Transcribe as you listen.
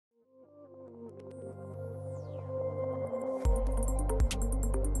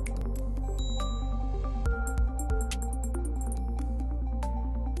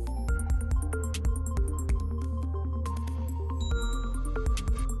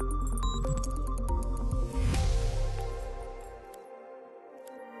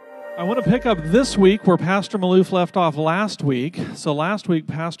I want to pick up this week where Pastor Maloof left off last week. So last week,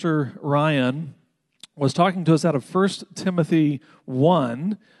 Pastor Ryan was talking to us out of 1 Timothy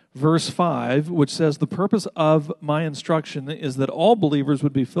 1, verse 5, which says, "The purpose of my instruction is that all believers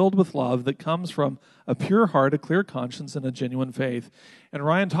would be filled with love that comes from a pure heart, a clear conscience, and a genuine faith." And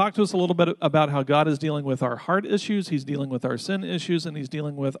Ryan talked to us a little bit about how God is dealing with our heart issues, He's dealing with our sin issues, and He's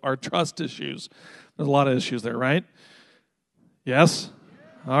dealing with our trust issues. There's a lot of issues there, right? Yes?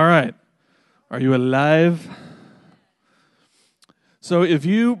 All right. Are you alive? So if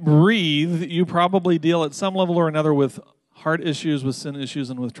you breathe, you probably deal at some level or another with heart issues, with sin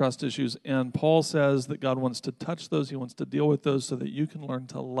issues, and with trust issues. And Paul says that God wants to touch those. He wants to deal with those so that you can learn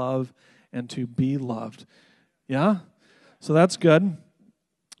to love and to be loved. Yeah? So that's good.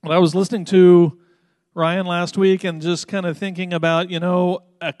 Well, I was listening to Ryan last week and just kind of thinking about,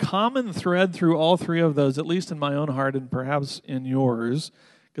 a common thread through all three of those, at least in my own heart and perhaps in yours,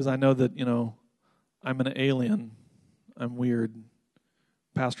 because I know that, I'm an alien. I'm weird.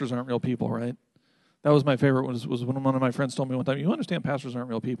 Pastors aren't real people, right? That was my favorite, was when one of my friends told me one time, "You understand pastors aren't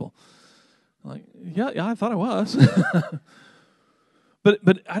real people." I'm like, yeah, I thought I was.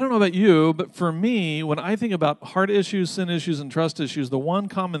 But I don't know about you, but for me, when I think about heart issues, sin issues, and trust issues, the one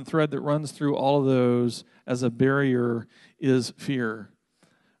common thread that runs through all of those as a barrier is fear,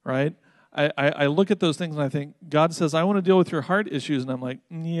 right? I look at those things and I think, God says, "I want to deal with your heart issues," and I'm like,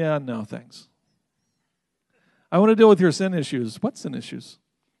 yeah, no, thanks. "I want to deal with your sin issues." What sin issues?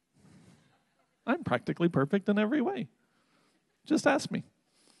 I'm practically perfect in every way. Just ask me.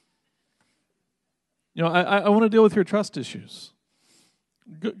 I want to deal with your trust issues.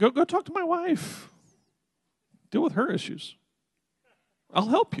 Go talk to my wife. Deal with her issues. I'll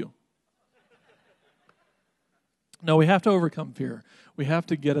help you. No, we have to overcome fear. We have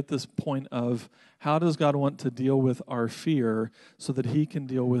to get at this point of how does God want to deal with our fear so that He can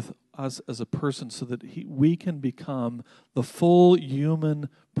deal with us as a person, so that we can become the full human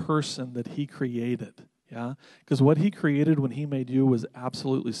person that He created. Yeah? Because what He created when He made you was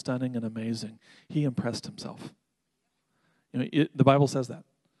absolutely stunning and amazing. He impressed Himself. The Bible says that.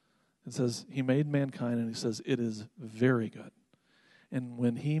 It says He made mankind, and He says it is very good. And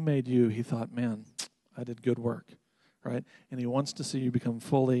when He made you, He thought, man, I did good work. Right? And He wants to see you become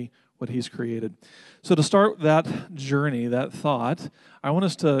fully what He's created. So to start that journey, that thought, I want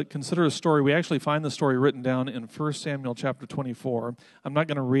us to consider a story. We actually find the story written down in 1 Samuel chapter 24. I'm not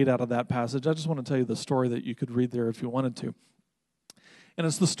going to read out of that passage. I just want to tell you the story that you could read there if you wanted to. And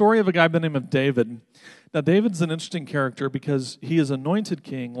it's the story of a guy by the name of David. Now, David's an interesting character because he is anointed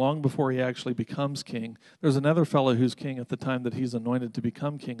king long before he actually becomes king. There's another fellow who's king at the time that he's anointed to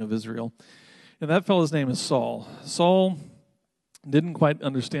become king of Israel. And that fellow's name is Saul. Saul didn't quite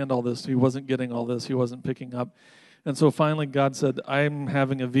understand all this. He wasn't getting all this. He wasn't picking up. And so finally God said, "I'm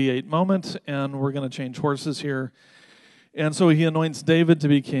having a V8 moment, and we're going to change horses here." And so He anoints David to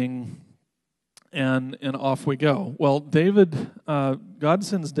be king, and off we go. Well, God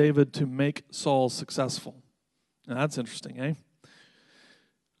sends David to make Saul successful. Now that's interesting, eh?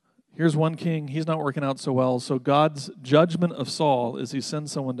 Here's one king. He's not working out so well. So God's judgment of Saul is He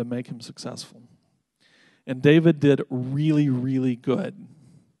sends someone to make him successful. And David did really, really good.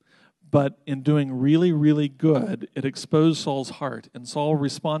 But in doing really, really good, it exposed Saul's heart. And Saul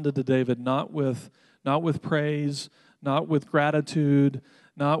responded to David not with praise, not with gratitude,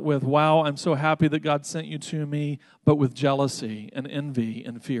 not with, "Wow, I'm so happy that God sent you to me," but with jealousy and envy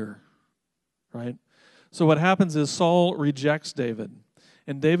and fear. Right? So what happens is Saul rejects David.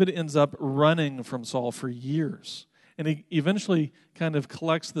 And David ends up running from Saul for years. And he eventually kind of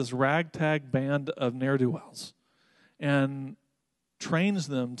collects this ragtag band of ne'er-do-wells and trains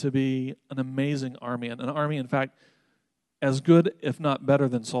them to be an amazing army. And an army, in fact, as good, if not better,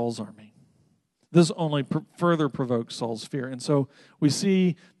 than Saul's army. This only further provokes Saul's fear. And so we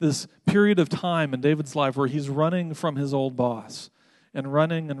see this period of time in David's life where he's running from his old boss. And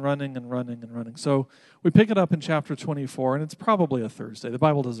running and running and running and running. So we pick it up in chapter 24, and it's probably a Thursday. The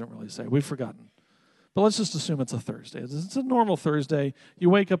Bible doesn't really say. We've forgotten. But let's just assume it's a Thursday. It's a normal Thursday. You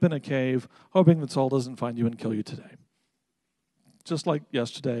wake up in a cave, hoping that Saul doesn't find you and kill you today. Just like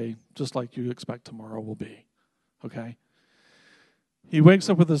yesterday, just like you expect tomorrow will be. Okay? He wakes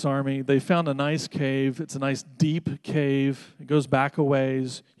up with his army. They found a nice cave. It's a nice deep cave. It goes back a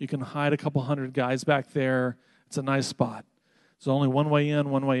ways. You can hide a couple hundred guys back there. It's a nice spot. There's only one way in,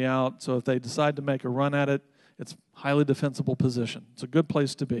 one way out. So if they decide to make a run at it, it's a highly defensible position. It's a good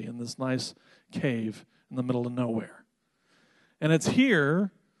place to be in this nice cave in the middle of nowhere. And it's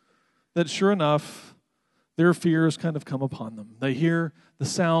here that, sure enough, their fears kind of come upon them. They hear the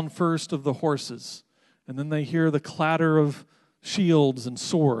sound first of the horses, and then they hear the clatter of shields and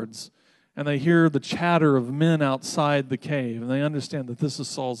swords, and they hear the chatter of men outside the cave, and they understand that this is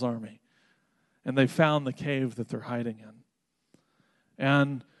Saul's army. And they found the cave that they're hiding in.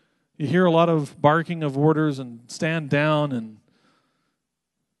 And you hear a lot of barking of orders and stand down, and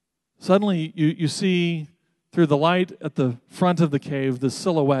suddenly you see through the light at the front of the cave this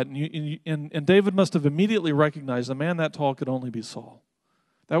silhouette, and David must have immediately recognized a man that tall could only be Saul.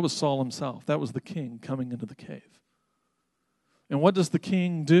 That was Saul himself. That was the king coming into the cave. And what does the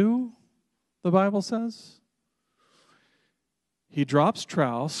king do, the Bible says? He drops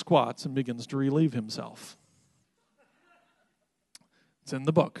trowel, squats, and begins to relieve himself. It's in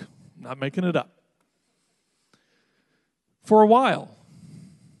the book. I'm not making it up. For a while.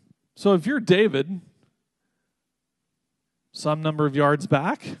 So if you're David, some number of yards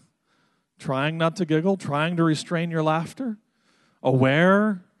back, trying not to giggle, trying to restrain your laughter,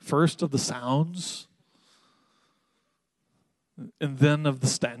 aware first of the sounds and then of the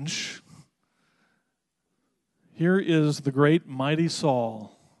stench, here is the great mighty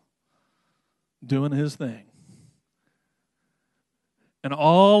Saul doing his thing. And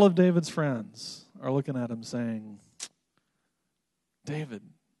all of David's friends are looking at him saying, David,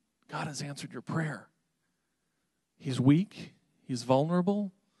 God has answered your prayer. He's weak. He's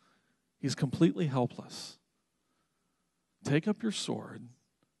vulnerable. He's completely helpless. Take up your sword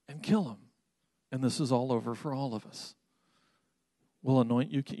and kill him. And this is all over for all of us. We'll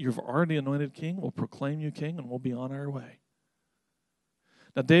anoint you king. You've already anointed king. We'll proclaim you king, and we'll be on our way.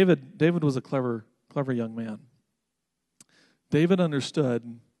 Now, David was a clever young man. David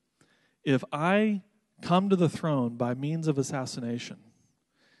understood, if I come to the throne by means of assassination,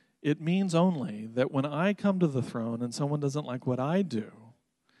 it means only that when I come to the throne and someone doesn't like what I do,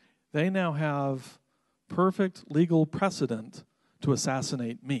 they now have perfect legal precedent to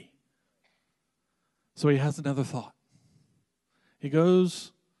assassinate me. So he has another thought. He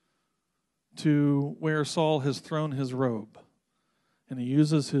goes to where Saul has thrown his robe, and he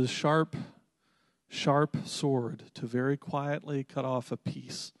uses his sharp sword to very quietly cut off a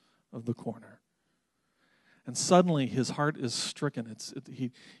piece of the corner. And suddenly his heart is stricken.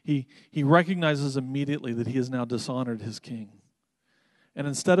 He recognizes immediately that he has now dishonored his king. And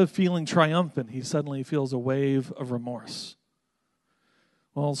instead of feeling triumphant, he suddenly feels a wave of remorse.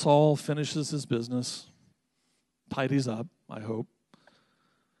 Well, Saul finishes his business, tidies up, I hope,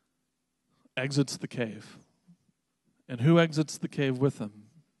 exits the cave. And who exits the cave with him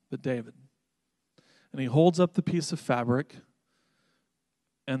but David? And he holds up the piece of fabric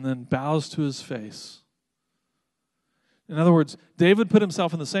and then bows to his face. In other words, David put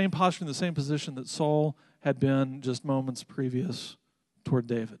himself in the same posture, in the same position that Saul had been just moments previous toward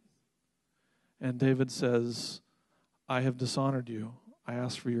David. And David says, I have dishonored you. I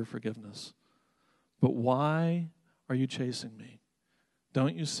ask for your forgiveness. But why are you chasing me?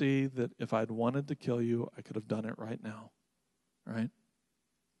 Don't you see that if I'd wanted to kill you, I could have done it right now? Right?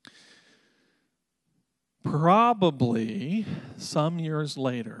 Probably some years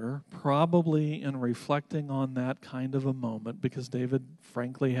later, probably in reflecting on that kind of a moment, because David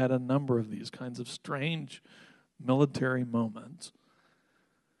frankly had a number of these kinds of strange military moments,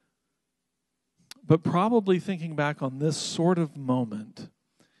 but probably thinking back on this sort of moment,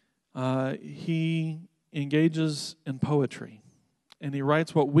 he engages in poetry, and he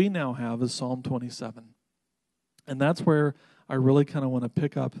writes what we now have as Psalm 27. And that's where I really kind of want to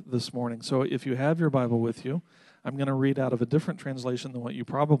pick up this morning. So if you have your Bible with you, I'm going to read out of a different translation than what you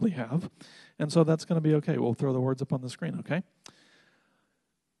probably have. And so that's going to be okay. We'll throw the words up on the screen, okay?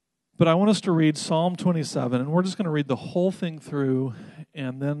 But I want us to read Psalm 27, and we're just going to read the whole thing through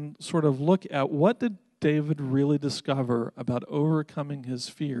and then sort of look at what did David really discover about overcoming his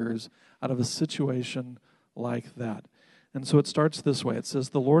fears out of a situation like that. And so it starts this way. It says,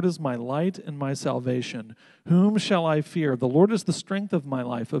 the Lord is my light and my salvation. Whom shall I fear? The Lord is the strength of my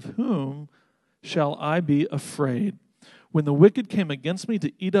life. Of whom shall I be afraid? When the wicked came against me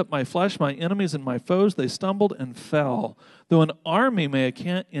to eat up my flesh, my enemies and my foes, they stumbled and fell. Though an army may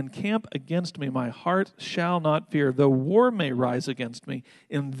encamp against me, my heart shall not fear. Though war may rise against me,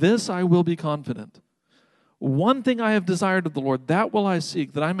 in this I will be confident. One thing I have desired of the Lord, that will I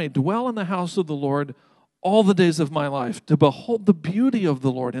seek, that I may dwell in the house of the Lord all the days of my life, to behold the beauty of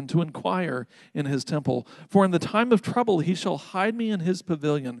the Lord and to inquire in his temple. For in the time of trouble he shall hide me in his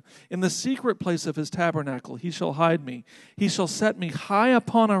pavilion. In the secret place of his tabernacle he shall hide me. He shall set me high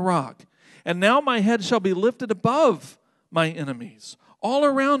upon a rock. And now my head shall be lifted above my enemies, all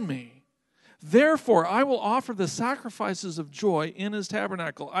around me. Therefore I will offer the sacrifices of joy in his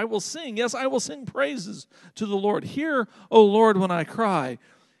tabernacle. I will sing, yes, I will sing praises to the Lord. Hear, O Lord, when I cry.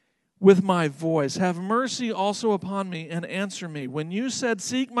 with my voice. Have mercy also upon me and answer me. When you said,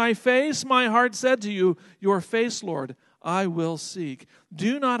 seek my face, my heart said to you, your face, Lord, I will seek.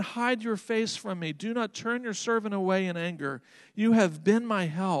 Do not hide your face from me. Do not turn your servant away in anger. You have been my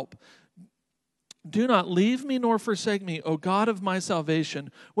help. Do not leave me nor forsake me, O God of my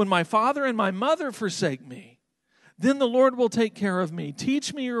salvation. When my father and my mother forsake me, then the Lord will take care of me.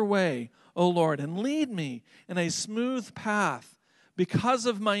 Teach me your way, O Lord, and lead me in a smooth path because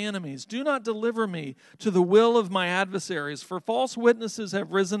of my enemies. Do not deliver me to the will of my adversaries, for false witnesses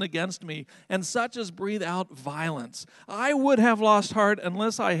have risen against me, and such as breathe out violence. I would have lost heart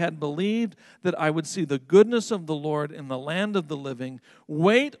unless I had believed that I would see the goodness of the Lord in the land of the living.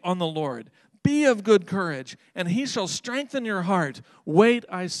 Wait on the Lord. Be of good courage, and he shall strengthen your heart. Wait,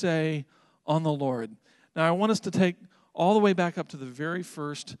 I say, on the Lord. Now, I want us to take all the way back up to the very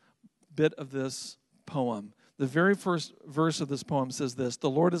first bit of this poem. The very first verse of this poem says this: the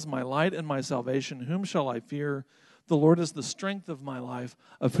Lord is my light and my salvation. Whom shall I fear? The Lord is the strength of my life.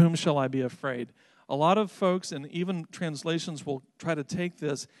 Of whom shall I be afraid? A lot of folks, and even translations, will try to take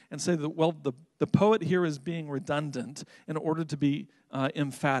this and say that, well, the poet here is being redundant in order to be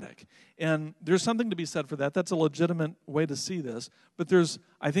emphatic. And there's something to be said for that. That's a legitimate way to see this. But there's,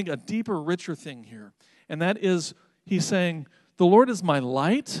 I think, a deeper, richer thing here. And that is, he's saying, the Lord is my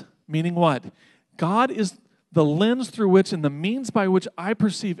light, meaning what? God is the lens through which and the means by which I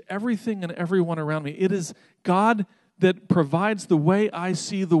perceive everything and everyone around me. It is God that provides the way I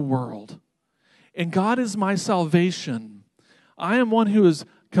see the world. And God is my salvation. I am one who is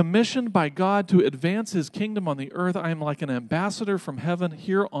commissioned by God to advance his kingdom on the earth. I am like an ambassador from heaven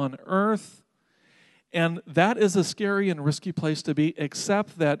here on earth. And that is a scary and risky place to be,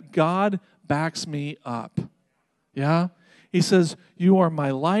 except that God backs me up. Yeah? He says, you are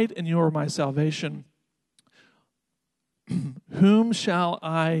my light and you are my salvation. Whom shall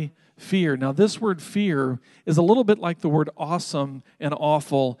I fear? Now, this word fear is a little bit like the word awesome and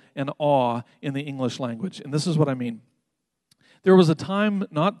awful and awe in the English language. And this is what I mean. There was a time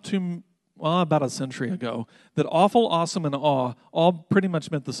about a century ago that awful, awesome, and awe all pretty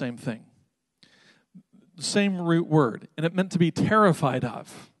much meant the same thing. The same root word. And it meant to be terrified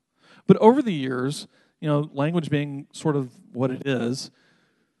of. But over the years, language being sort of what it is,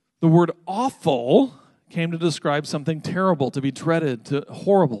 the word awful came to describe something terrible, to be dreaded, to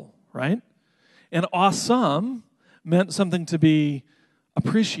horrible, right? And awesome meant something to be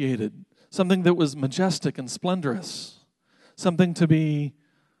appreciated, something that was majestic and splendorous, something to be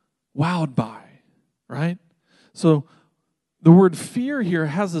wowed by, right? So the word fear here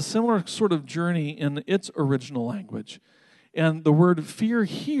has a similar sort of journey in its original language. And the word fear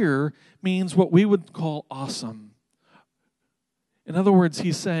here means what we would call awesome. In other words,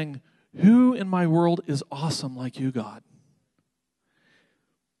 he's saying, who in my world is awesome like you, God?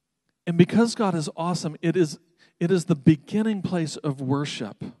 And because God is awesome, it is the beginning place of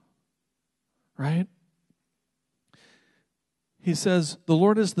worship, right? He says, the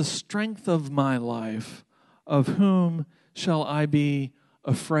Lord is the strength of my life. Of whom shall I be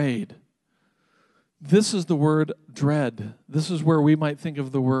afraid? This is the word dread. This is where we might think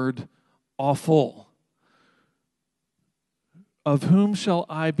of the word awful. Of whom shall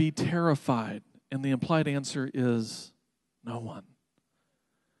I be terrified? And the implied answer is no one.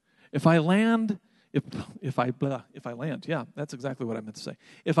 If I land, yeah, that's exactly what I meant to say.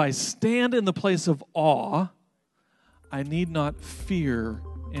 If I stand in the place of awe, I need not fear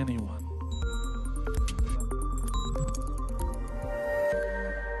anyone.